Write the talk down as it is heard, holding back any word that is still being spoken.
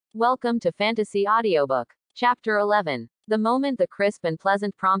Welcome to Fantasy Audiobook. Chapter 11. The moment the crisp and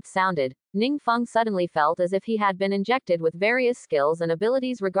pleasant prompt sounded, Ning Feng suddenly felt as if he had been injected with various skills and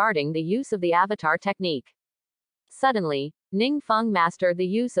abilities regarding the use of the avatar technique. Suddenly, Ning Feng mastered the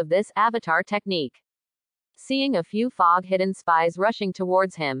use of this avatar technique. Seeing a few fog-hidden spies rushing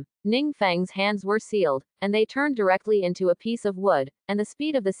towards him, Ning Feng's hands were sealed, and they turned directly into a piece of wood, and the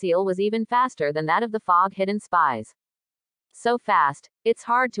speed of the seal was even faster than that of the fog-hidden spies. So fast, it's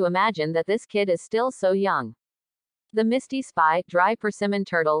hard to imagine that this kid is still so young. The misty spy, dry persimmon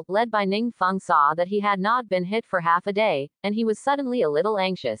turtle, led by Ning Feng, saw that he had not been hit for half a day, and he was suddenly a little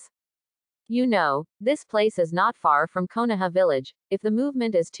anxious. You know, this place is not far from Konoha village. If the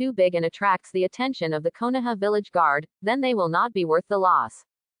movement is too big and attracts the attention of the Konoha village guard, then they will not be worth the loss.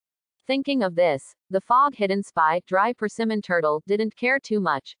 Thinking of this, the fog-hidden spy, dry persimmon turtle, didn't care too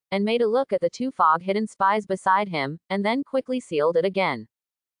much, and made a look at the two fog-hidden spies beside him, and then quickly sealed it again.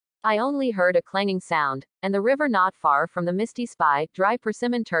 I only heard a clanging sound, and the river not far from the misty spy, dry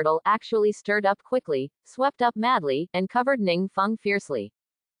persimmon turtle, actually stirred up quickly, swept up madly, and covered Ning Feng fiercely.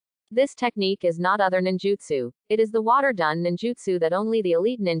 This technique is not other ninjutsu. It is the water-done ninjutsu that only the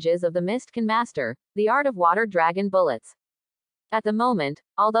elite ninjas of the mist can master, the art of water dragon bullets. At the moment,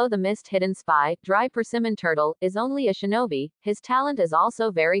 although the mist-hidden spy, dry persimmon turtle, is only a shinobi, his talent is also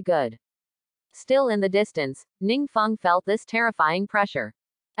very good. Still in the distance, Ning Feng felt this terrifying pressure.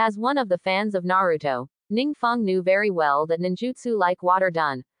 As one of the fans of Naruto, Ning Feng knew very well that ninjutsu like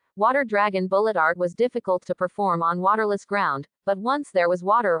water-done, water dragon bullet art was difficult to perform on waterless ground, but once there was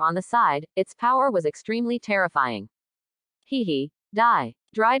water on the side, its power was extremely terrifying. Hee, die.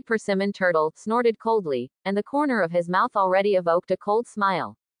 Dried persimmon turtle snorted coldly, and the corner of his mouth already evoked a cold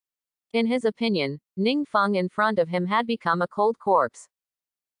smile. In his opinion, Ning Feng in front of him had become a cold corpse.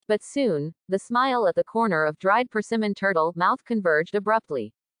 But soon, the smile at the corner of dried persimmon turtle mouth converged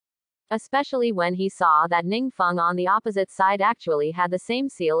abruptly. Especially when he saw that Ning Feng on the opposite side actually had the same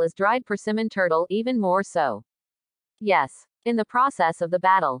seal as dried persimmon turtle, even more so. Yes. In the process of the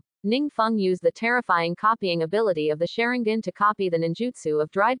battle, Ning Feng used the terrifying copying ability of the Sharingan to copy the ninjutsu of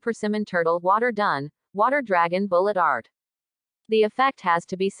dried persimmon turtle water-done, water dragon bullet art. The effect has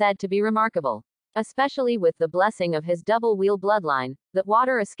to be said to be remarkable. Especially with the blessing of his double-wheel bloodline, the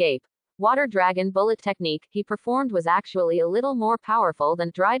water escape, water dragon bullet technique he performed was actually a little more powerful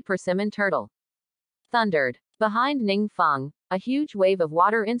than dried persimmon turtle. Thundered. Behind Ning Feng, a huge wave of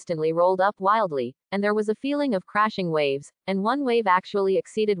water instantly rolled up wildly, and there was a feeling of crashing waves, and one wave actually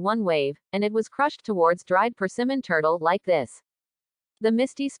exceeded one wave, and it was crushed towards dried persimmon turtle like this. The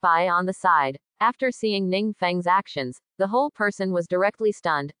misty spy on the side, after seeing Ning Feng's actions, the whole person was directly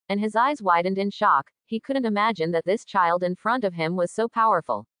stunned, and his eyes widened in shock. He couldn't imagine that this child in front of him was so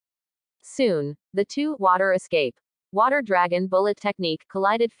powerful. Soon, the two water escape, water dragon bullet technique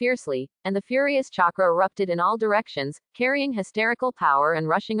collided fiercely, and the furious chakra erupted in all directions, carrying hysterical power and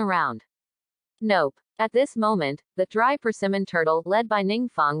rushing around. Nope. At this moment, the dry persimmon turtle, led by Ning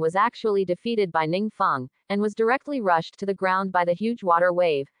Feng, was actually defeated by Ning Feng, and was directly rushed to the ground by the huge water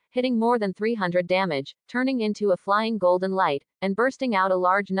wave, hitting more than 300 damage, turning into a flying golden light, and bursting out a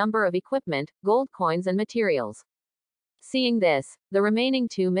large number of equipment, gold coins and materials. Seeing this, the remaining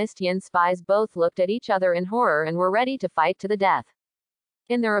two Mist Yin spies both looked at each other in horror and were ready to fight to the death.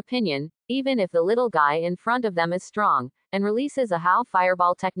 In their opinion, even if the little guy in front of them is strong, and releases a Hao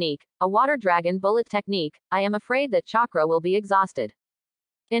fireball technique, a water dragon bullet technique, I am afraid that chakra will be exhausted.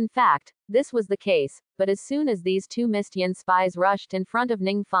 In fact, this was the case, but as soon as these two Mist Yin spies rushed in front of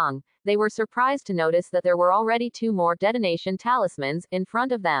Ning Feng, they were surprised to notice that there were already two more detonation talismans in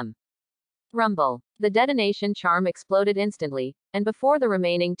front of them. Rumble. The detonation charm exploded instantly, and before the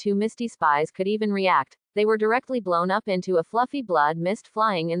remaining two misty spies could even react, they were directly blown up into a fluffy blood mist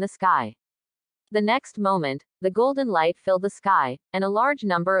flying in the sky. The next moment, the golden light filled the sky, and a large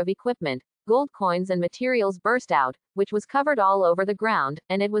number of equipment, gold coins and materials burst out, which was covered all over the ground,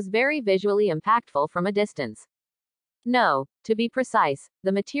 and it was very visually impactful from a distance. No, to be precise,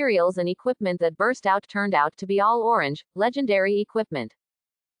 the materials and equipment that burst out turned out to be all orange, legendary equipment.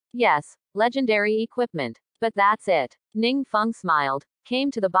 Yes, legendary equipment. But that's it. Ning Feng smiled, came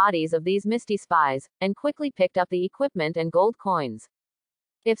to the bodies of these misty spies, and quickly picked up the equipment and gold coins.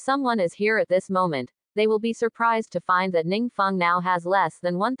 If someone is here at this moment, they will be surprised to find that Ning Feng now has less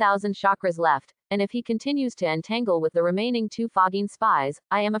than 1,000 chakras left, and if he continues to entangle with the remaining two fogging spies,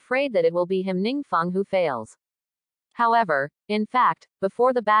 I am afraid that it will be him Ning Feng who fails. However, in fact,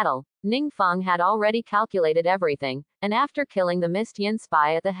 before the battle, Ning Feng had already calculated everything, and after killing the Mist Yin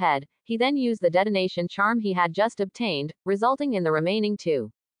spy at the head, he then used the detonation charm he had just obtained, resulting in the remaining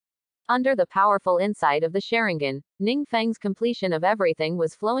two Under the powerful insight of the Sharingan, Ning Feng's completion of everything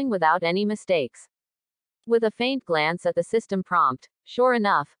was flowing without any mistakes. With a faint glance at the system prompt, sure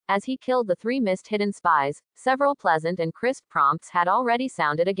enough, as he killed the 3 mist hidden spies, several pleasant and crisp prompts had already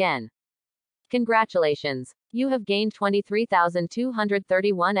sounded again. Congratulations! You have gained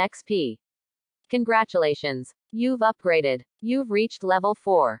 23,231 XP. Congratulations! You've upgraded. You've reached level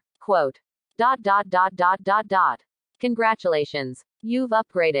 4. Quote. Congratulations! You've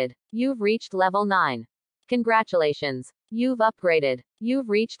upgraded. You've reached level 9. Congratulations! You've upgraded. You've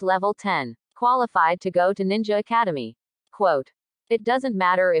reached level 10. Qualified to go to Ninja Academy. Quote. It doesn't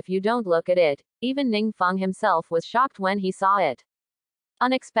matter if you don't look at it, even Ning Feng himself was shocked when he saw it.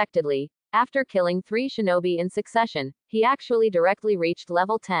 Unexpectedly, after killing 3 shinobi in succession, he actually directly reached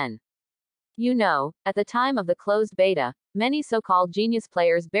level 10. You know, at the time of the closed beta, many so-called genius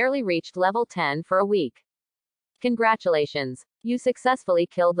players barely reached level 10 for a week. Congratulations! You successfully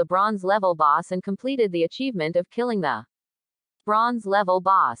killed the bronze level boss and completed the achievement of killing the bronze level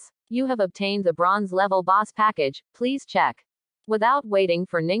boss. You have obtained the bronze level boss package, please check. Without waiting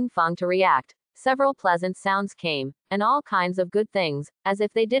for Ning Feng to react, several pleasant sounds came, and all kinds of good things, as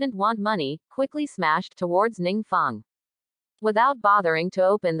if they didn't want money, quickly smashed towards Ning Feng. Without bothering to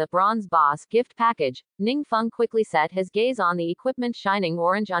open the bronze boss gift package, Ning Feng quickly set his gaze on the equipment shining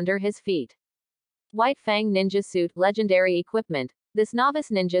orange under his feet. White Fang Ninja Suit Legendary Equipment. This novice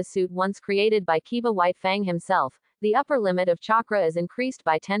ninja suit once created by Kiba White Fang himself. The upper limit of chakra is increased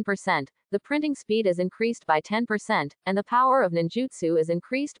by 10%, the printing speed is increased by 10%, and the power of ninjutsu is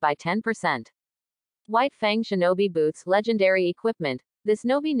increased by 10%. White Fang Shinobi Boots Legendary Equipment. This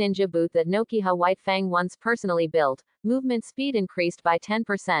Nobi Ninja boot that Nokiha White Fang once personally built. Movement speed increased by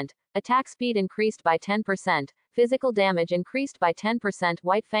 10%, attack speed increased by 10%, physical damage increased by 10%.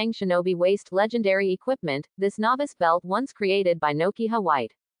 White Fang Shinobi Waist Legendary Equipment. This novice belt once created by Nokiha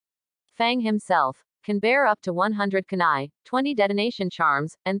White Fang himself. Can bear up to 100 kunai, 20 detonation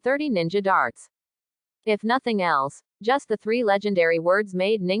charms, and 30 ninja darts. If nothing else, just the 3 legendary words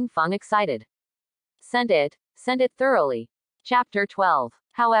made Ning Feng excited. Send it thoroughly. Chapter 12.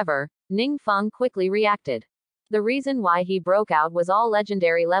 However, Ning Feng quickly reacted. The reason why he broke out was all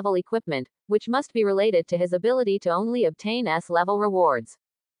legendary level equipment, which must be related to his ability to only obtain S-level rewards.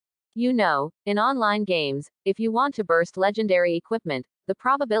 You know, in online games, if you want to burst legendary equipment, the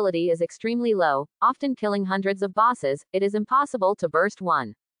probability is extremely low, often killing hundreds of bosses, it is impossible to burst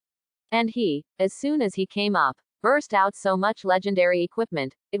one. And he, as soon as he came up, burst out so much legendary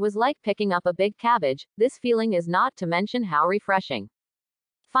equipment, it was like picking up a big cabbage. This feeling is not to mention how refreshing.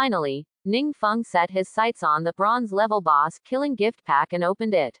 Finally, Ning Feng set his sights on the bronze level boss killing gift pack and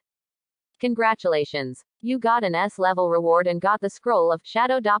opened it. Congratulations! You got an S-level reward and got the scroll of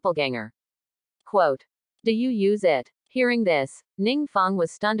Shadow Doppelganger. Quote. Do you use it? Hearing this, Ning Feng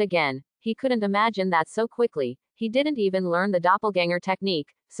was stunned again. He couldn't imagine that so quickly. He didn't even learn the doppelganger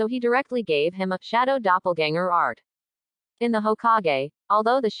technique, so he directly gave him a shadow doppelganger art. In the Hokage,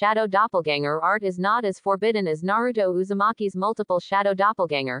 although the shadow doppelganger art is not as forbidden as Naruto Uzumaki's multiple shadow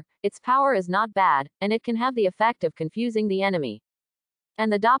doppelganger, its power is not bad, and it can have the effect of confusing the enemy.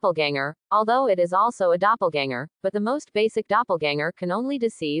 And the doppelganger, although it is also a doppelganger, but the most basic doppelganger can only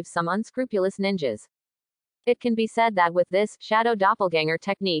deceive some unscrupulous ninjas. It can be said that with this shadow doppelganger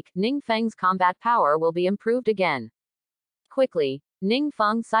technique, Ning Feng's combat power will be improved again. Quickly, Ning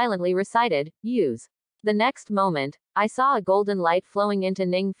Feng silently recited, use. The next moment, I saw a golden light flowing into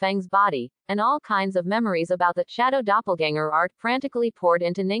Ning Feng's body, and all kinds of memories about the shadow doppelganger art frantically poured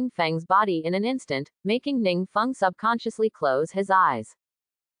into Ning Feng's body in an instant, making Ning Feng subconsciously close his eyes.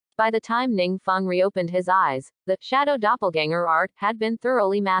 By the time Ning Feng reopened his eyes, the shadow doppelganger art had been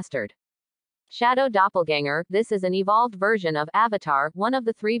thoroughly mastered. Shadow Doppelganger. This is an evolved version of Avatar, one of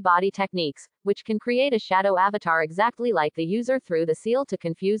the 3 body techniques, which can create a shadow avatar exactly like the user through the seal to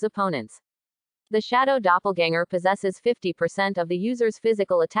confuse opponents. The Shadow Doppelganger possesses 50% of the user's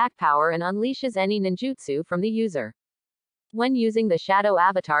physical attack power and unleashes any ninjutsu from the user. When using the shadow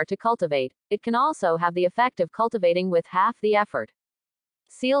avatar to cultivate, it can also have the effect of cultivating with half the effort.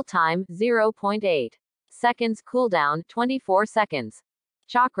 Seal time, 0.8 seconds. Cooldown, 24 seconds.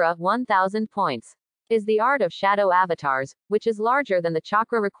 Chakra, 1000 points. Is the art of shadow avatars, which is larger than the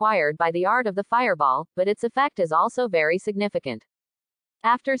chakra required by the art of the fireball, but its effect is also very significant.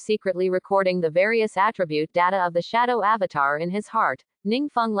 After secretly recording the various attribute data of the shadow avatar in his heart, Ning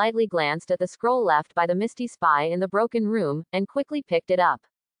Feng lightly glanced at the scroll left by the misty spy in the broken room, and quickly picked it up.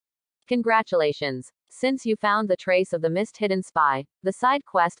 Congratulations! Since you found the trace of the mist hidden spy, the side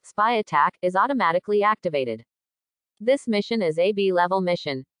quest, Spy Attack, is automatically activated. This mission is a B-level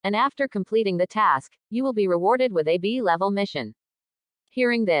mission, and after completing the task, you will be rewarded with a B-level mission.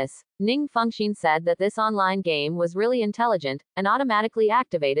 Hearing this, Ning Fengxian said that this online game was really intelligent, and automatically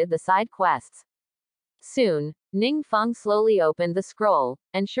activated the side quests. Soon, Ning Feng slowly opened the scroll,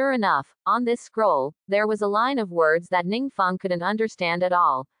 and sure enough, on this scroll, there was a line of words that Ning Feng couldn't understand at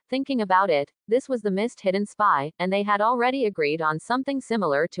all. Thinking about it, this was the mist hidden spy, and they had already agreed on something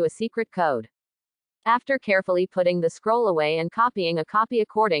similar to a secret code. After carefully putting the scroll away and copying a copy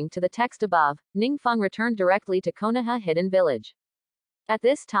according to the text above, Ning Feng returned directly to Konoha Hidden Village. At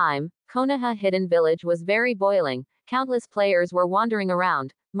this time, Konoha Hidden Village was very boiling. Countless players were wandering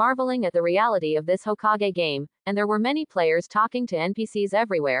around, marveling at the reality of this Hokage game, and there were many players talking to NPCs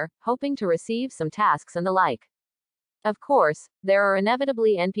everywhere, hoping to receive some tasks and the like. Of course, there are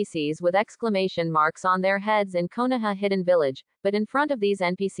inevitably NPCs with exclamation marks on their heads in Konoha Hidden Village, but in front of these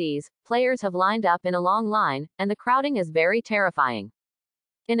NPCs, players have lined up in a long line, and the crowding is very terrifying.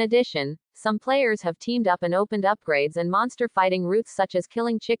 In addition, some players have teamed up and opened upgrades and monster fighting routes such as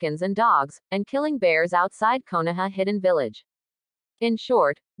killing chickens and dogs, and killing bears outside Konoha Hidden Village. In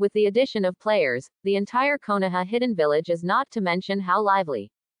short, with the addition of players, the entire Konoha Hidden Village is not to mention how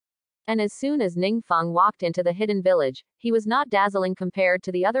lively. And as soon as Ning Feng walked into the Hidden Village, he was not dazzling compared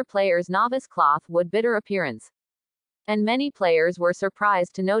to the other players' novice cloth wood bitter appearance. And many players were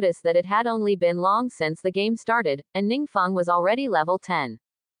surprised to notice that it had only been long since the game started, and Ning Feng was already level 10.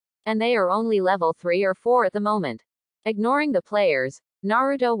 And they are only level 3 or 4 at the moment. Ignoring the players,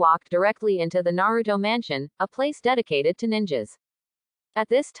 Naruto walked directly into the Naruto Mansion, a place dedicated to ninjas. At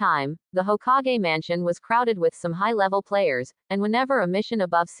this time, the Hokage Mansion was crowded with some high-level players, and whenever a mission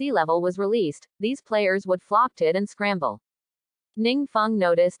above sea level was released, these players would flock to it and scramble. Ning Feng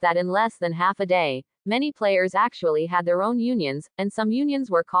noticed that in less than half a day, many players actually had their own unions, and some unions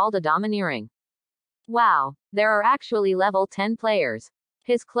were called a domineering. Wow, there are actually level 10 players.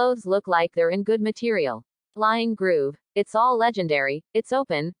 His clothes look like they're in good material. Flying groove, it's all legendary, it's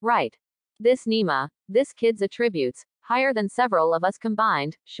open, right? This Nima, this kid's attributes, higher than several of us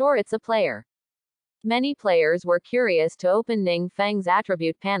combined, sure it's a player. Many players were curious to open Ning Feng's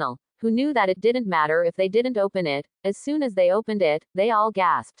attribute panel, who knew that it didn't matter if they didn't open it. As soon as they opened it, they all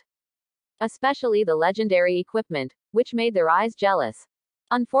gasped. Especially the legendary equipment, which made their eyes jealous.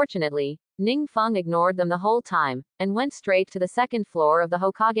 Unfortunately, Ning Feng ignored them the whole time, and went straight to the second floor of the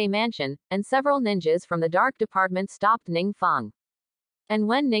Hokage Mansion, and several ninjas from the Dark Department stopped Ning Feng. And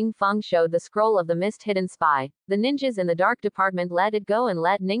when Ning Feng showed the scroll of the mist hidden spy, the ninjas in the Dark Department let it go and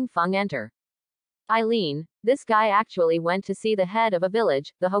let Ning Feng enter. Eileen, this guy actually went to see the head of a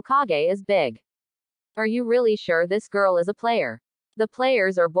village, the Hokage is big. Are you really sure this girl is a player? The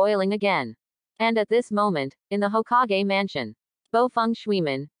players are boiling again. And at this moment, in the Hokage Mansion, Bofeng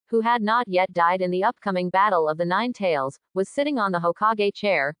Shuiman, who had not yet died in the upcoming Battle of the Nine Tails, was sitting on the Hokage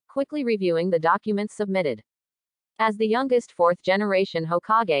chair, quickly reviewing the documents submitted. As the youngest fourth-generation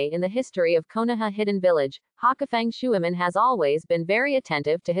Hokage in the history of Konoha Hidden Village, Bofeng Shuiman has always been very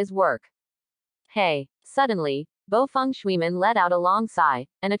attentive to his work. Hey! Suddenly, Bofeng Shuiman let out a long sigh,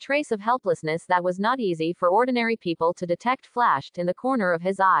 and a trace of helplessness that was not easy for ordinary people to detect flashed in the corner of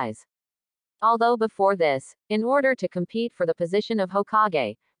his eyes. Although before this, in order to compete for the position of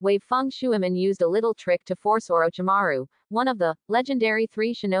Hokage, Bofeng Shuiman used a little trick to force Orochimaru, one of the legendary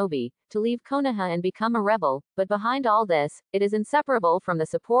three shinobi, to leave Konoha and become a rebel, but behind all this, it is inseparable from the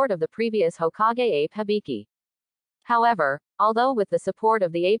support of the previous Hokage ape Hibiki. However, although with the support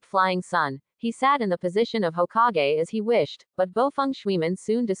of the ape Flying Sun, he sat in the position of Hokage as he wished, but Bofeng Shuiman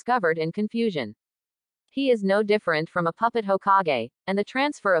soon discovered in confusion. He is no different from a puppet Hokage, and the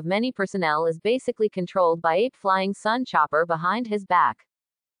transfer of many personnel is basically controlled by ape Flying Sun Chopper behind his back.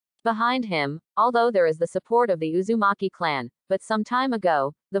 Behind him, although there is the support of the Uzumaki clan, but some time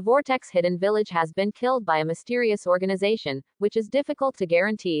ago, the Vortex Hidden Village has been killed by a mysterious organization, which is difficult to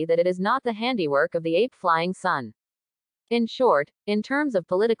guarantee that it is not the handiwork of the ape Flying Sun. In short, in terms of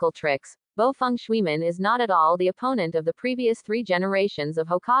political tricks, Bofeng Shuiman is not at all the opponent of the previous 3 generations of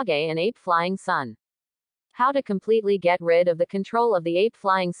Hokage and ape Flying Sun. How to completely get rid of the control of the ape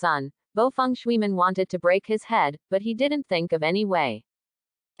Flying Sun, Bofeng Shuiman wanted to break his head, but he didn't think of any way.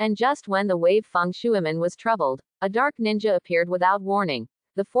 And just when the Bofeng Shuiman was troubled, a dark ninja appeared without warning.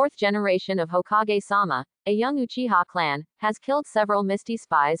 The 4th generation of Hokage-sama, a young Uchiha clan, has killed several Misty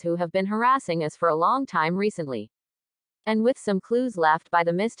spies who have been harassing us for a long time recently. And with some clues left by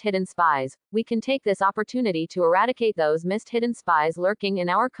the mist-hidden spies, we can take this opportunity to eradicate those mist-hidden spies lurking in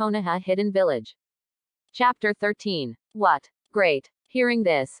our Konoha Hidden Village. Chapter 13. What? Great. Hearing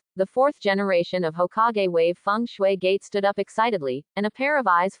this, the 4th generation of Hokage Bofeng Shui Gate stood up excitedly, and a pair of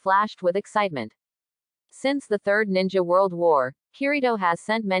eyes flashed with excitement. Since the Third Ninja World War, Kirito has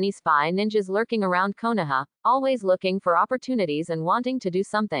sent many spy ninjas lurking around Konoha, always looking for opportunities and wanting to do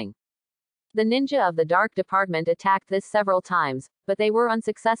something. The ninja of the dark department attacked this several times, but they were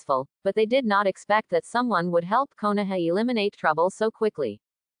unsuccessful, but they did not expect that someone would help Konoha eliminate trouble so quickly.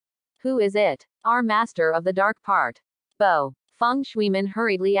 Who is it? Our master of the dark part. Bo. Feng Shuiman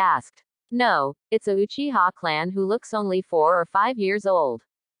hurriedly asked. No, it's a Uchiha clan who looks only 4 or 5 years old.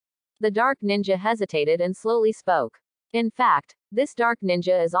 The dark ninja hesitated and slowly spoke. In fact, this dark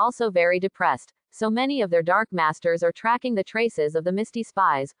ninja is also very depressed. So many of their dark masters are tracking the traces of the misty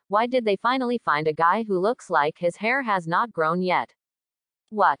spies. Why did they finally find a guy who looks like his hair has not grown yet?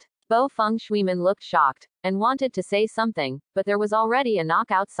 What? Bo Feng Shuiman looked shocked, and wanted to say something, but there was already a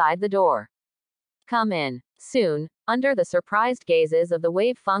knock outside the door. Come in. Soon, under the surprised gazes of the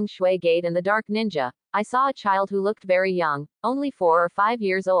wave Feng Shui Gate and the dark ninja, I saw a child who looked very young, only 4 or 5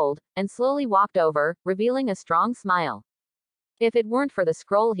 years old, and slowly walked over, revealing a strong smile. If it weren't for the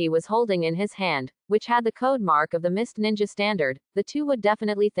scroll he was holding in his hand, which had the code mark of the Mist Ninja Standard, the two would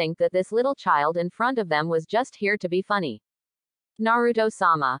definitely think that this little child in front of them was just here to be funny.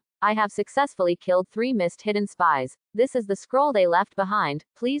 Naruto-sama, I have successfully killed 3 Mist Hidden Spies. This is the scroll they left behind,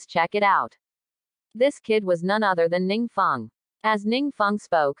 please check it out. This kid was none other than Ning Feng. As Ning Feng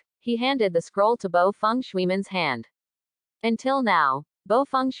spoke, he handed the scroll to Bo Feng Shuiman's hand. Until now, Bo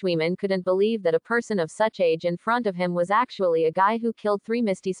Feng Shuiman couldn't believe that a person of such age in front of him was actually a guy who killed 3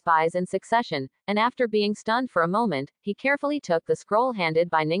 misty spies in succession, and after being stunned for a moment, he carefully took the scroll handed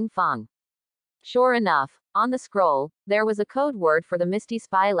by Ning Feng. Sure enough, on the scroll, there was a code word for the misty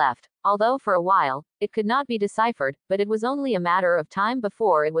spy left, although for a while, it could not be deciphered, but it was only a matter of time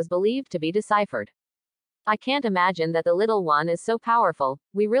before it was believed to be deciphered. I can't imagine that the little one is so powerful,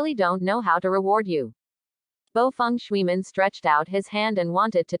 we really don't know how to reward you. Bo Feng Shuiman stretched out his hand and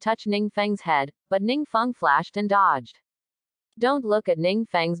wanted to touch Ning Feng's head, but Ning Feng flashed and dodged. Don't look at Ning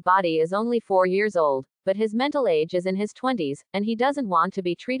Feng's body is only 4 years old, but his mental age is in his 20s, and he doesn't want to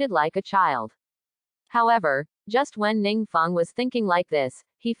be treated like a child. However, just when Ning Feng was thinking like this,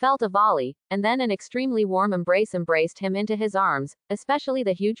 he felt a volley, and then an extremely warm embrace embraced him into his arms, especially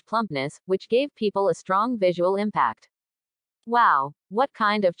the huge plumpness, which gave people a strong visual impact. Wow, what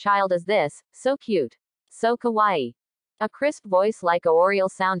kind of child is this, so cute. So kawaii. A crisp voice like a oriole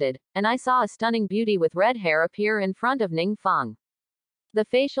sounded, and I saw a stunning beauty with red hair appear in front of Ning Feng. The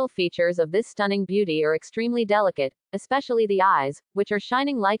facial features of this stunning beauty are extremely delicate, especially the eyes, which are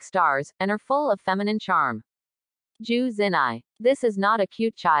shining like stars, and are full of feminine charm. Ju Zinai. This is not a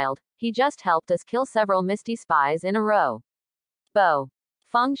cute child, he just helped us kill several misty spies in a row. Bo.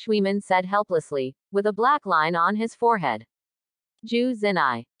 Feng Shuiman said helplessly, with a black line on his forehead. Ju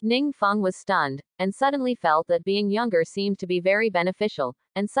Zinai. Ning Feng was stunned, and suddenly felt that being younger seemed to be very beneficial,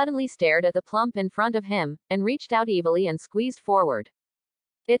 and suddenly stared at the plump in front of him, and reached out evilly and squeezed forward.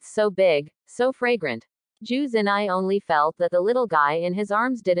 It's so big, so fragrant. Ju Zinai only felt that the little guy in his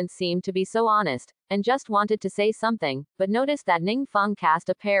arms didn't seem to be so honest, and just wanted to say something, but noticed that Ning Feng cast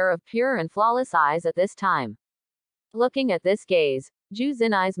a pair of pure and flawless eyes at this time. Looking at this gaze, Ju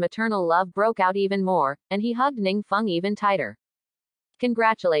Zinai's maternal love broke out even more, and he hugged Ning Feng even tighter.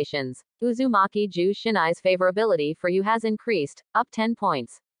 Congratulations. Uzumaki Ju Shinai's favorability for you has increased, up 10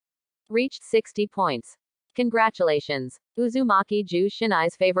 points. Reached 60 points. Congratulations. Uzumaki Ju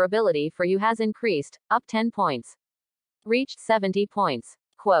Shinai's favorability for you has increased, up 10 points. Reached 70 points.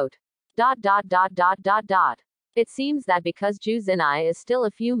 Quote. ... It seems that because Ju Zinai is still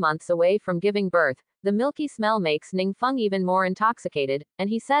a few months away from giving birth, the milky smell makes Ning Feng even more intoxicated, and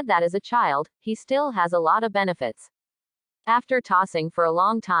he said that as a child, he still has a lot of benefits. After tossing for a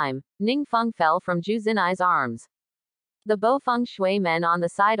long time, Ning Feng fell from Ju Zinai's arms. The Bo Feng Shui men on the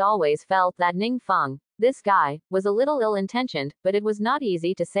side always felt that Ning Feng, this guy, was a little ill-intentioned, but it was not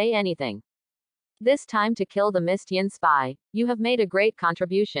easy to say anything. This time to kill the Mist Yin spy, you have made a great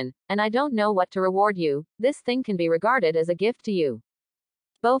contribution, and I don't know what to reward you, this thing can be regarded as a gift to you.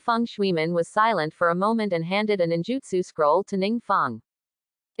 Bo Feng Shuiman was silent for a moment and handed a ninjutsu scroll to Ning Feng.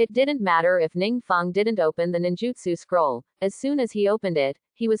 It didn't matter if Ning Feng didn't open the ninjutsu scroll, as soon as he opened it,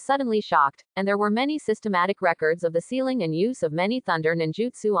 he was suddenly shocked, and there were many systematic records of the sealing and use of many thunder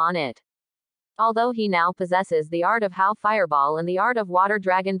ninjutsu on it. Although he now possesses the art of Hao Fireball and the art of Water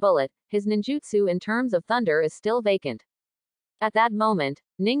Dragon Bullet, his ninjutsu in terms of thunder is still vacant. At that moment,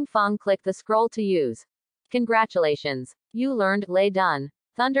 Ning Feng clicked the scroll to use. Congratulations. You learned Lei Dun,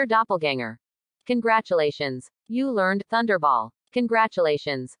 Thunder Doppelganger. Congratulations. You learned Thunderball.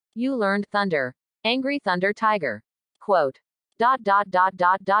 Congratulations. You learned Thunder. Angry Thunder Tiger. Quote. ...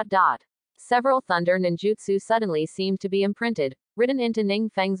 Several thunder ninjutsu suddenly seemed to be imprinted, written into Ning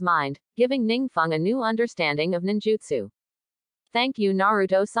Feng's mind, giving Ning Feng a new understanding of ninjutsu. Thank you,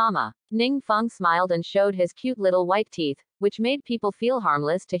 Naruto-sama. Ning Feng smiled and showed his cute little white teeth, which made people feel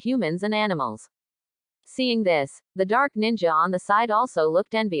harmless to humans and animals. Seeing this, the dark ninja on the side also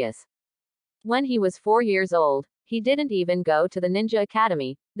looked envious. When he was 4 years old, he didn't even go to the ninja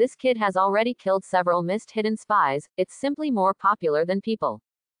academy. This kid has already killed several missed hidden spies, it's simply more popular than people.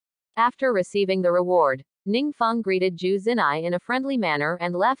 After receiving the reward, Ning Feng greeted Ju Zinai in a friendly manner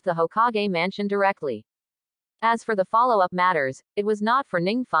and left the Hokage mansion directly. As for the follow-up matters, it was not for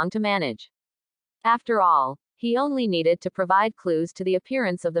Ning Feng to manage. After all, he only needed to provide clues to the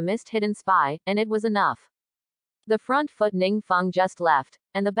appearance of the missed hidden spy, and it was enough. The front foot Ning Feng just left,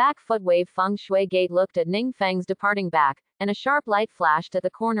 and the back foot wave Feng Shui gate looked at Ning Feng's departing back, and a sharp light flashed at the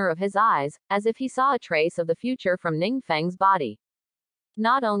corner of his eyes, as if he saw a trace of the future from Ning Feng's body.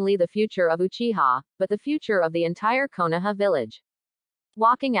 Not only the future of Uchiha, but the future of the entire Konoha village.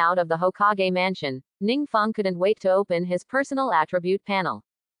 Walking out of the Hokage mansion, Ning Feng couldn't wait to open his personal attribute panel.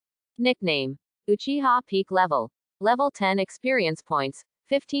 Nickname: Uchiha Peak Level. Level 10 Experience Points,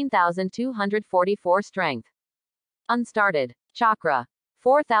 15,244 Strength. Unstarted. Chakra: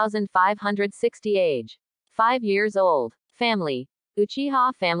 4,560 Age: 5 years old. Family: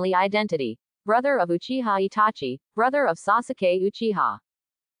 Uchiha family identity: brother of Uchiha Itachi, brother of Sasuke Uchiha.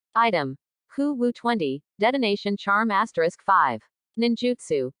 Item: Hu Wu 20, Detonation Charm *5.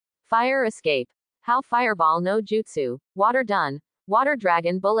 Ninjutsu: Fire Escape. How Fireball no Jutsu, Water Done, Water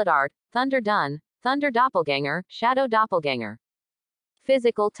Dragon Bullet Art, Thunder Done, Thunder Doppelganger, Shadow Doppelganger.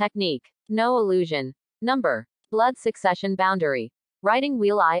 Physical Technique: No Illusion. Number: Blood Succession Boundary. Writing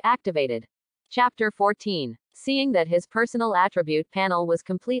Wheel Eye activated. Chapter 14. Seeing that his personal attribute panel was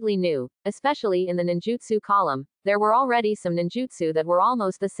completely new, especially in the ninjutsu column, there were already some ninjutsu that were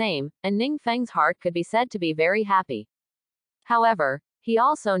almost the same, and Ning Feng's heart could be said to be very happy. However, he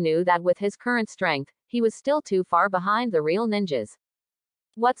also knew that with his current strength, he was still too far behind the real ninjas.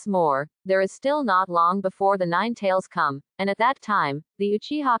 What's more, there is still not long before the Nine Tails come, and at that time, the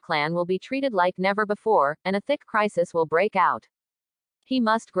Uchiha clan will be treated like never before, and a thick crisis will break out. He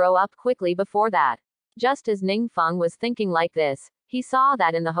must grow up quickly before that. Just as Ning Feng was thinking like this, he saw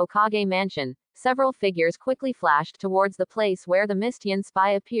that in the Hokage mansion, several figures quickly flashed towards the place where the Mistian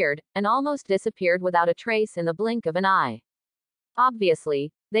spy appeared, and almost disappeared without a trace in the blink of an eye.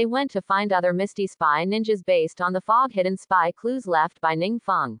 Obviously, they went to find other Misty Spy ninjas based on the fog-hidden spy clues left by Ning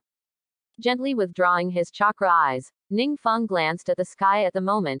Feng. Gently withdrawing his chakra eyes, Ning Feng glanced at the sky at the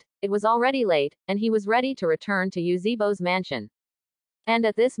moment. It was already late, and he was ready to return to Yuzebo's mansion. And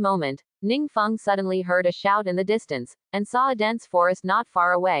at this moment, Ning Feng suddenly heard a shout in the distance, and saw a dense forest not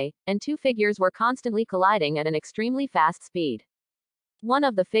far away, and two figures were constantly colliding at an extremely fast speed. One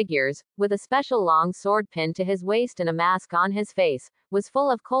of the figures, with a special long sword pinned to his waist and a mask on his face, was full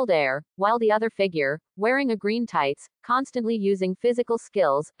of cold air, while the other figure, wearing a green tights, constantly using physical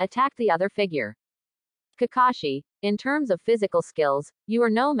skills, attacked the other figure. Kakashi, in terms of physical skills, you are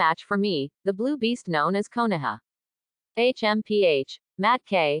no match for me, the blue beast known as Konoha. HMPH, Matt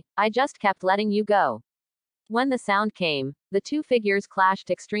K, I just kept letting you go. When the sound came, the two figures clashed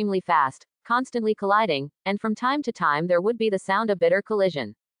extremely fast, constantly colliding, and from time to time there would be the sound of bitter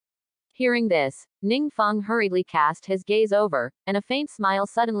collision. Hearing this, Ning Feng hurriedly cast his gaze over, and a faint smile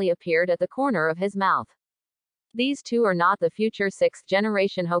suddenly appeared at the corner of his mouth. These two are not the future 6th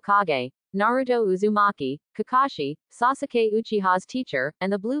generation Hokage, Naruto Uzumaki, Kakashi, Sasuke Uchiha's teacher,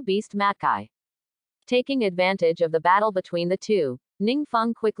 and the blue beast Matkai. Taking advantage of the battle between the two, Ning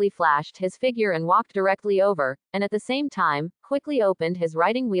Feng quickly flashed his figure and walked directly over, and at the same time, quickly opened his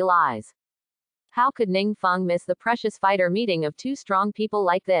writing wheel eyes. How could Ning Feng miss the precious fighter meeting of two strong people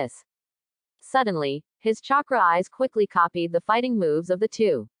like this? Suddenly, his chakra eyes quickly copied the fighting moves of the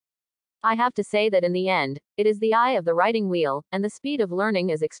two. I have to say that in the end, it is the eye of the writing wheel, and the speed of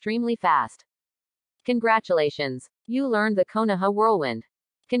learning is extremely fast. Congratulations! You learned the Konoha Whirlwind.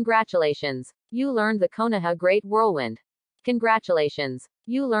 Congratulations! You learned the Konoha Great Whirlwind. Congratulations!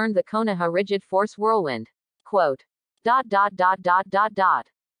 You learned the Konoha Rigid Force Whirlwind. Quote.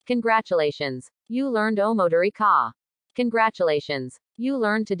 Congratulations! You learned Omodori Ka. Congratulations! You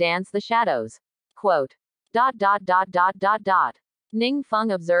learned to dance the shadows. Quote. Ning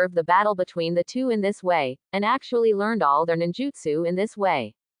Feng observed the battle between the two in this way, and actually learned all their ninjutsu in this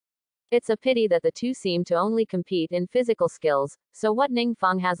way. It's a pity that the two seem to only compete in physical skills, so what Ning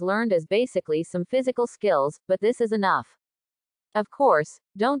Feng has learned is basically some physical skills, but this is enough. Of course,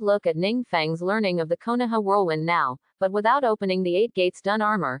 don't look at Ning Feng's learning of the Konoha Whirlwind now, but without opening the 8 gates done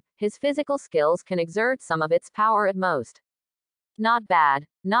armor, his physical skills can exert some of its power at most. Not bad,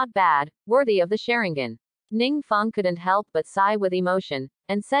 worthy of the Sharingan. Ning Feng couldn't help but sigh with emotion,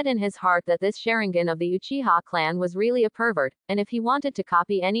 and said in his heart that this Sharingan of the Uchiha clan was really a pervert, and if he wanted to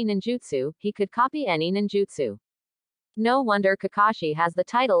copy any ninjutsu, he could copy any ninjutsu. No wonder Kakashi has the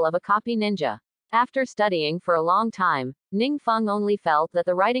title of a copy ninja. After studying for a long time, Ning Feng only felt that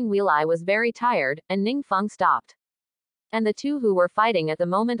the writing wheel eye was very tired, and Ning Feng stopped. And the two who were fighting at the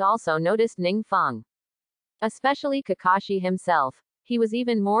moment also noticed Ning Feng. Especially Kakashi himself. He was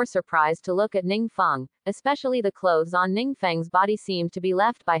even more surprised to look at Ning Feng, especially the clothes on Ning Feng's body seemed to be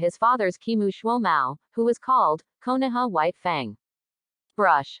left by his father's Kimu Shuomao, who was called Konoha White Fang.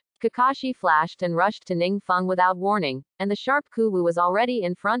 Brush. Kakashi flashed and rushed to Ning Feng without warning, and the sharp Kuwu was already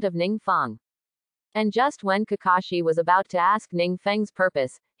in front of Ning Feng. And just when Kakashi was about to ask Ning Feng's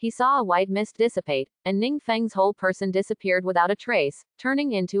purpose, he saw a white mist dissipate, and Ning Feng's whole person disappeared without a trace,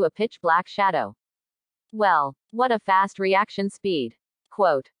 turning into a pitch-black shadow. Well, what a fast reaction speed.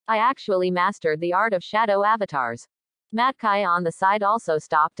 Quote, I actually mastered the art of shadow avatars. Matkai on the side also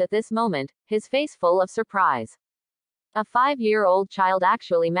stopped at this moment, his face full of surprise. A 5-year-old child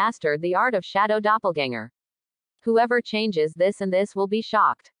actually mastered the art of shadow doppelganger. Whoever changes this and this will be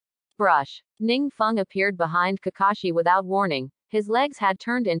shocked. Brush. Ning Feng appeared behind Kakashi without warning, his legs had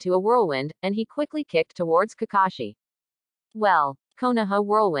turned into a whirlwind, and he quickly kicked towards Kakashi. Well, Konoha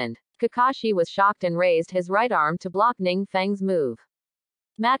whirlwind. Kakashi was shocked and raised his right arm to block Ning Feng's move.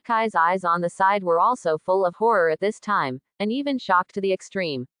 Matkai's eyes on the side were also full of horror at this time, and even shocked to the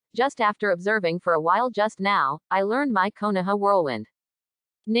extreme. Just after observing for a while just now, I learned my Konoha whirlwind.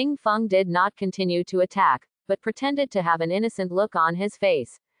 Ning Feng did not continue to attack, but pretended to have an innocent look on his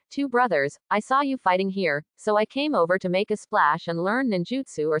face. Two brothers, I saw you fighting here, so I came over to make a splash and learn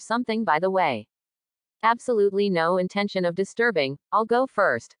ninjutsu or something by the way. Absolutely no intention of disturbing, I'll go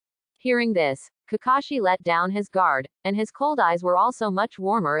first. Hearing this, Kakashi let down his guard, and his cold eyes were also much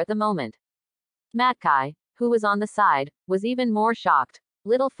warmer at the moment. Matkai, who was on the side, was even more shocked.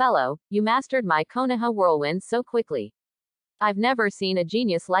 Little fellow, you mastered my Konoha whirlwind so quickly. I've never seen a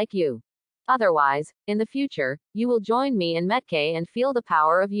genius like you. Otherwise, in the future, you will join me in Metke and feel the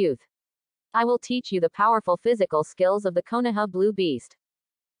power of youth. I will teach you the powerful physical skills of the Konoha Blue Beast.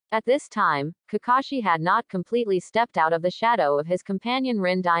 At this time, Kakashi had not completely stepped out of the shadow of his companion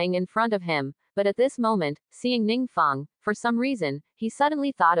Rin dying in front of him, but at this moment, seeing Ning Feng, for some reason, he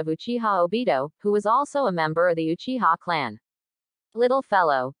suddenly thought of Uchiha Obito, who was also a member of the Uchiha clan. Little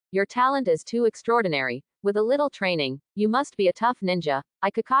fellow, your talent is too extraordinary. With a little training, you must be a tough ninja.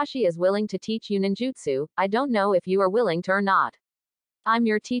 Kakashi is willing to teach you ninjutsu. I don't know if you are willing to or not. I'm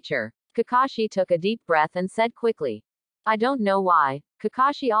your teacher. Kakashi took a deep breath and said quickly. I don't know why.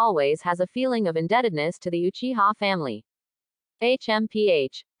 Kakashi always has a feeling of indebtedness to the Uchiha family.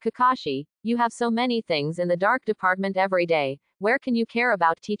 HMPH. Kakashi, you have so many things in the dark department every day. Where can you care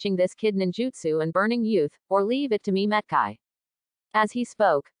about teaching this kid ninjutsu and burning youth, or leave it to me Metkai? As he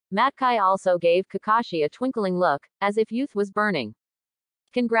spoke, Matkai also gave Kakashi a twinkling look, as if youth was burning.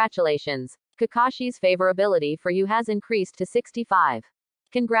 Congratulations. Kakashi's favorability for you has increased to 65.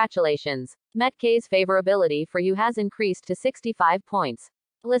 Congratulations. Metkai's favorability for you has increased to 65 points.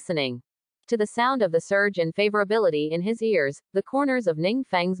 Listening to the sound of the surge in favorability in his ears, the corners of Ning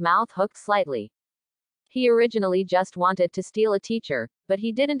Feng's mouth hooked slightly. He originally just wanted to steal a teacher, but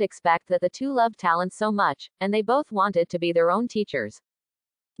he didn't expect that the two loved talent so much, and they both wanted to be their own teachers.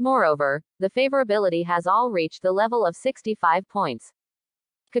 Moreover, the favorability has all reached the level of 65 points.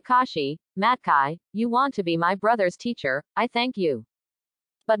 Kakashi, Matkai, you want to be my brother's teacher, I thank you.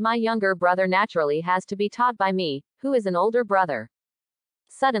 But my younger brother naturally has to be taught by me, who is an older brother.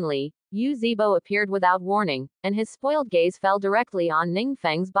 Suddenly, Yu Zibo appeared without warning, and his spoiled gaze fell directly on Ning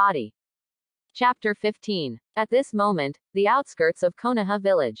Feng's body. Chapter 15. At this moment, the outskirts of Konoha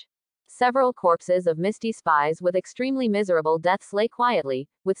village. Several corpses of misty spies with extremely miserable deaths lay quietly,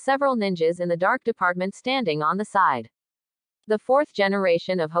 with several ninjas in the dark department standing on the side. The fourth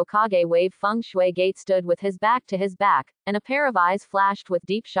generation of Hokage Wave Feng Shui Gate stood with his back to his back, and a pair of eyes flashed with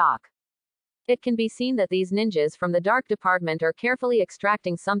deep shock. It can be seen that these ninjas from the dark department are carefully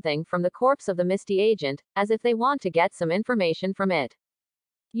extracting something from the corpse of the misty agent, as if they want to get some information from it.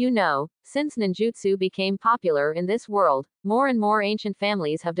 You know, since ninjutsu became popular in this world, more and more ancient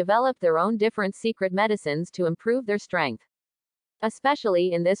families have developed their own different secret medicines to improve their strength.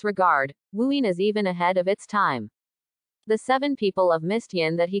 Especially in this regard, Wuyin is even ahead of its time. The 7 people of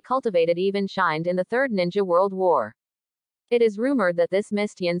Mistyin that he cultivated even shined in the Third Ninja World War. It is rumored that this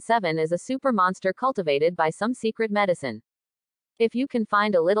Mistyin 7 is a super monster cultivated by some secret medicine. If you can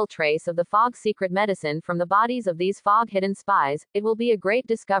find a little trace of the fog secret medicine from the bodies of these fog hidden spies, it will be a great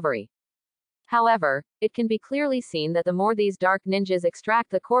discovery. However, it can be clearly seen that the more these dark ninjas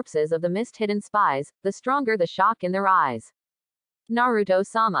extract the corpses of the mist-hidden spies, the stronger the shock in their eyes.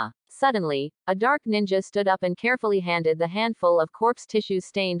 Naruto-sama. Suddenly, a dark ninja stood up and carefully handed the handful of corpse tissues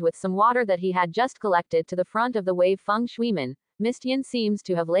stained with some water that he had just collected to the front of the wave feng shuiman. Mistian seems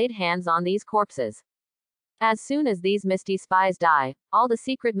to have laid hands on these corpses. As soon as these misty spies die, all the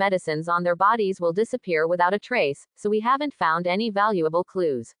secret medicines on their bodies will disappear without a trace, so we haven't found any valuable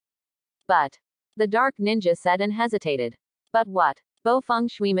clues. But, the dark ninja said and hesitated. But what? Bo Feng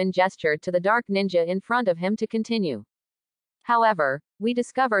Shuiman gestured to the dark ninja in front of him to continue. However, we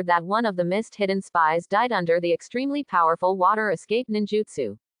discovered that one of the mist-hidden spies died under the extremely powerful water escape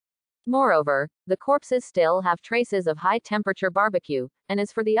ninjutsu. Moreover, the corpses still have traces of high-temperature barbecue, and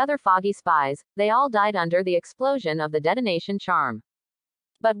as for the other foggy spies, they all died under the explosion of the detonation charm.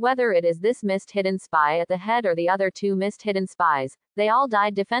 But whether it is this mist-hidden spy at the head or the other two mist-hidden spies, they all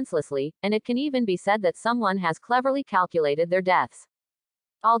died defenselessly, and it can even be said that someone has cleverly calculated their deaths.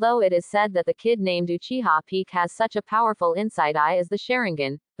 Although it is said that the kid named Uchiha Peak has such a powerful inside eye as the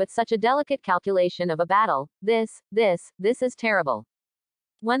Sharingan, but such a delicate calculation of a battle, this is terrible.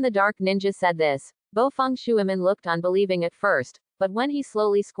 When the dark ninja said this, Bo Feng Shuiman looked unbelieving at first, but when he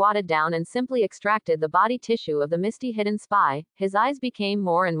slowly squatted down and simply extracted the body tissue of the misty hidden spy, his eyes became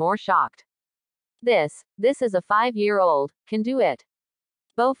more and more shocked. This is a 5-year-old, can do it.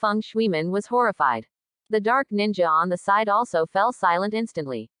 Bo Feng Shuiman was horrified. The dark ninja on the side also fell silent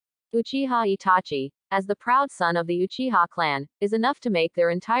instantly. Uchiha Itachi, as the proud son of the Uchiha clan, is enough to make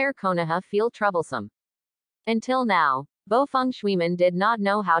their entire Konoha feel troublesome. Until now, Bo Feng Shuiman did not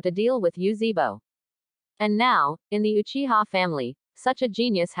know how to deal with Yuzebo. And now, in the Uchiha family, such a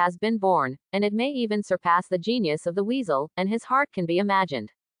genius has been born, and it may even surpass the genius of the weasel, and his heart can be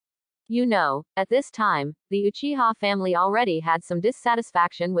imagined. You know, at this time, the Uchiha family already had some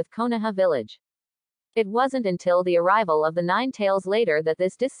dissatisfaction with Konoha village. It wasn't until the arrival of the Nine Tails later that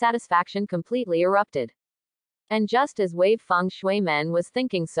this dissatisfaction completely erupted. And just as Wave Feng Shuiman was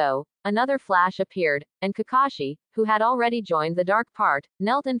thinking so, another flash appeared, and Kakashi, who had already joined the dark part,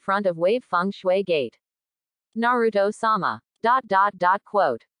 knelt in front of Wave Feng Shui gate. Naruto-sama.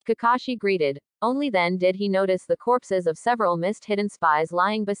 Quote. Kakashi greeted. Only then did he notice the corpses of several mist-hidden spies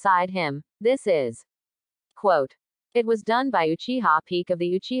lying beside him. This is. Quote. It was done by Uchiha Peak of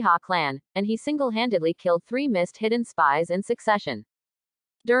the Uchiha clan, and he single-handedly killed 3 mist-hidden spies in succession.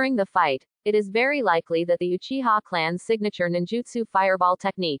 During the fight, it is very likely that the Uchiha clan's signature ninjutsu fireball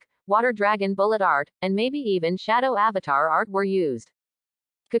technique, water dragon bullet art, and maybe even shadow avatar art were used.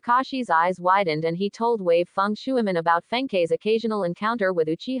 Kakashi's eyes widened and he told Wave Feng Shuiman about Fenkei's occasional encounter with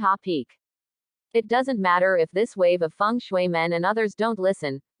Uchiha Peak. It doesn't matter if this wave of Feng Shui men and others don't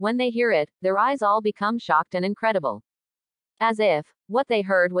listen, when they hear it, their eyes all become shocked and incredible. As if, what they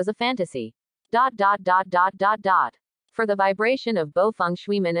heard was a fantasy. For the vibration of Bo Feng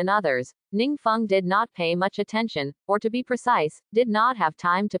Shuiman and others, Ning Feng did not pay much attention, or to be precise, did not have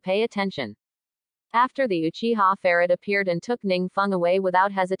time to pay attention. After the Uchiha ferret appeared and took Ning Feng away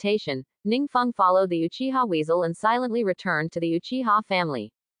without hesitation, Ning Feng followed the Uchiha weasel and silently returned to the Uchiha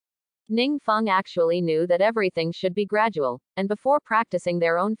family. Ning Feng actually knew that everything should be gradual, and before practicing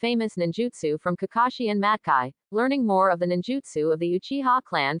their own famous ninjutsu from Kakashi and Matkai, learning more of the ninjutsu of the Uchiha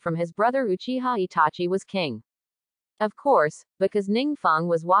clan from his brother Uchiha Itachi was king. Of course, because Ning Feng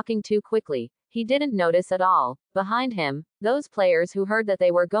was walking too quickly, he didn't notice at all. Behind him, those players who heard that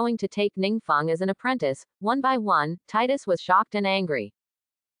they were going to take Ning Feng as an apprentice, one by one, Titus was shocked and angry.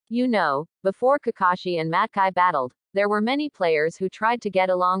 You know, before Kakashi and Matkai battled, there were many players who tried to get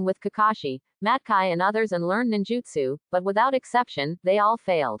along with Kakashi, Matkai and others and learn ninjutsu, but without exception, they all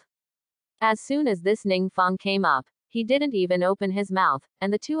failed. As soon as this Ning Feng came up, he didn't even open his mouth,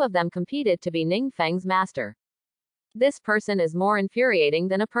 and the two of them competed to be Ning Feng's master. This person is more infuriating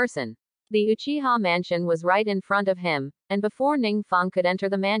than a person. The Uchiha mansion was right in front of him, and before Ning Feng could enter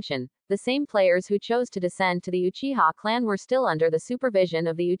the mansion, the same players who chose to descend to the Uchiha clan were still under the supervision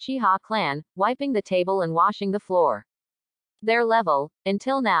of the Uchiha clan, wiping the table and washing the floor. Their level,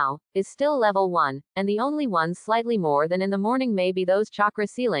 until now, is still level 1, and the only ones slightly more than in the morning may be those chakra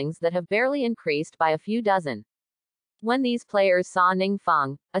ceilings that have barely increased by a few dozen. When these players saw Ning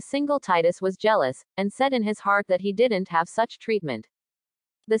Feng, a single Titus was jealous, and said in his heart that he didn't have such treatment.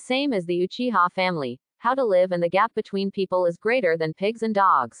 The same as the Uchiha family, how to live and the gap between people is greater than pigs and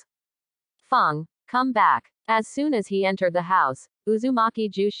dogs. Feng, come back. As soon as he entered the house, Uzumaki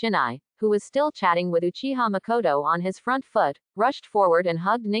Ju Shinai, who was still chatting with Uchiha Makoto on his front foot, rushed forward and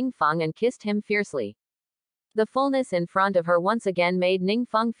hugged Ning Feng and kissed him fiercely. The fullness in front of her once again made Ning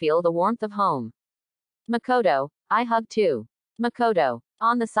Feng feel the warmth of home. Makoto, I hug too. Makoto,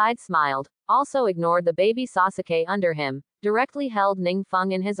 on the side smiled, also ignored the baby Sasuke under him, directly held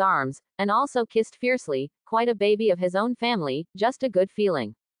Ningfeng in his arms, and also kissed fiercely, quite a baby of his own family, just a good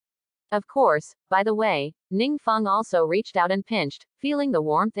feeling. Of course, by the way, Ningfeng also reached out and pinched, feeling the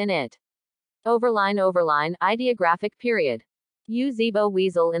warmth in it. Overline, ideographic period. Yu Zibo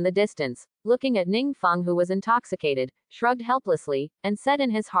Weasel in the distance, looking at Ningfeng who was intoxicated, shrugged helplessly, and said in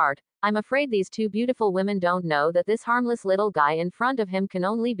his heart, I'm afraid these two beautiful women don't know that this harmless little guy in front of him can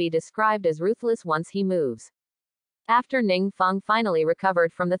only be described as ruthless once he moves. After Ningfeng finally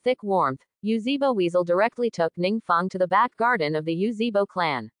recovered from the thick warmth, Yu Zibo Weasel directly took Ningfeng to the back garden of the Yu Zibo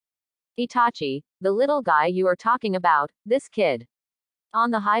clan. Itachi, the little guy you are talking about, this kid. On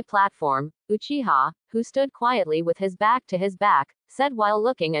the high platform, Uchiha, who stood quietly with his back to his back, said while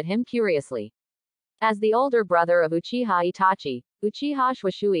looking at him curiously. As the older brother of Uchiha Itachi, Uchiha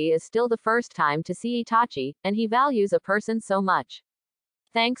Shisui is still the first time to see Itachi, and he values a person so much.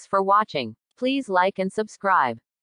 Thanks for watching. Please like and subscribe.